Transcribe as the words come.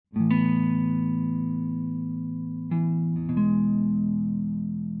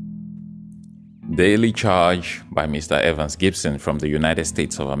Daily Charge by Mr. Evans Gibson from the United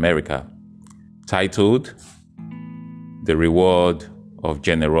States of America, titled The Reward of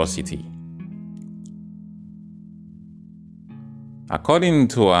Generosity. According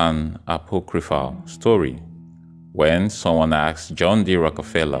to an apocryphal story, when someone asked John D.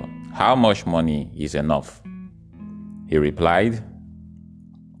 Rockefeller how much money is enough, he replied,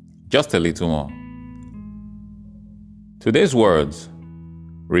 "Just a little more." Today's words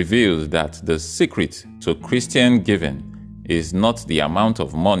reveals that the secret to Christian giving is not the amount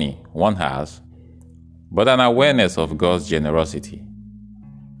of money one has, but an awareness of God's generosity.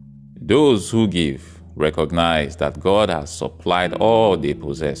 Those who give recognize that God has supplied all they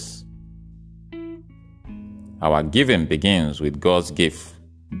possess. Our giving begins with God's gift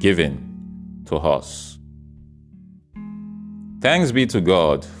given to us. Thanks be to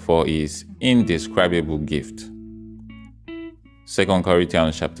God for His indescribable gift. 2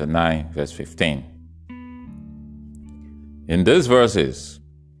 Corinthians chapter 9, verse 15. In these verses,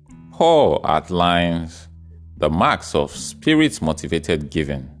 Paul outlines the marks of spirit-motivated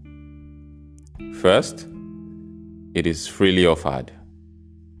giving. First, it is freely offered.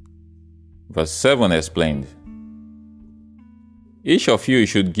 Verse 7 explained, "Each of you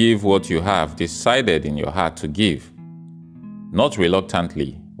should give what you have decided in your heart to give, not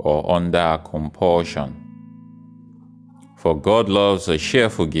reluctantly or under compulsion. For God loves a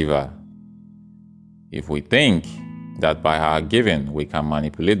cheerful giver." If we think that by our giving we can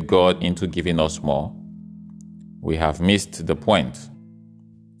manipulate God into giving us more, we have missed the point.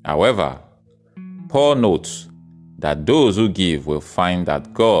 However, Paul notes that those who give will find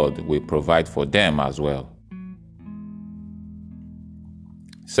that God will provide for them as well.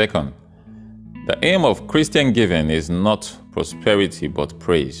 Second, the aim of Christian giving is not prosperity but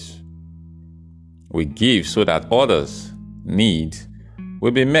praise. We give so that others' need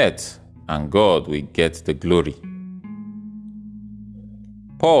will be met and God will get the glory.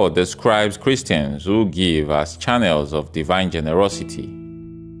 Paul describes Christians who give as channels of divine generosity.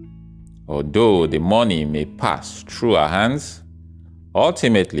 Although the money may pass through our hands,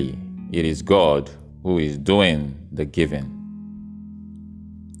 ultimately it is God who is doing the giving.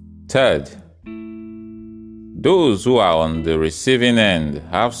 Third, those who are on the receiving end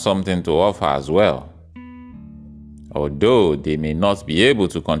have something to offer as well. Although they may not be able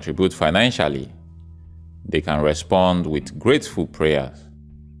to contribute financially, they can respond with grateful prayers.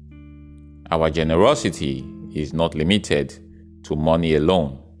 Our generosity is not limited to money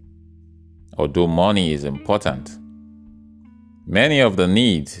alone. Although money is important, many of the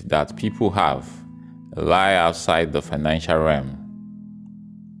needs that people have lie outside the financial realm.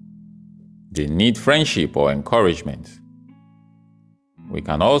 They need friendship or encouragement. We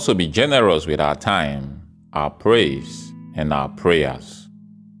can also be generous with our time, our praise, and our prayers.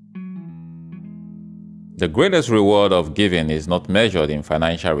 The greatest reward of giving is not measured in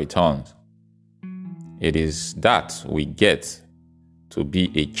financial returns. It is that we get to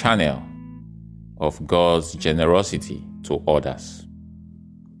be a channel of God's generosity to others.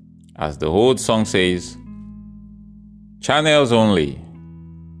 As the old song says, "Channels only,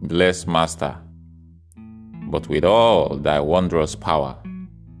 bless Master, but with all thy wondrous power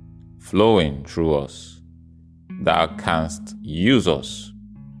flowing through us, thou canst use us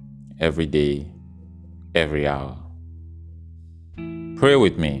every day, every hour." Pray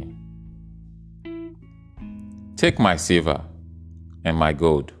with me. Take my silver and my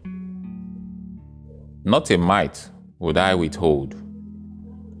gold. Not a mite would I withhold.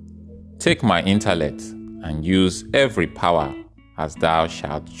 Take my intellect and use every power as thou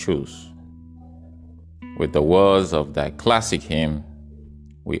shalt choose. With the words of thy classic hymn,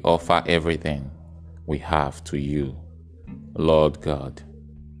 we offer everything we have to you, Lord God.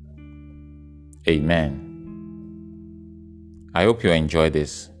 Amen. I hope you enjoy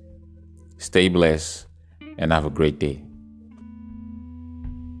this. Stay blessed and have a great day.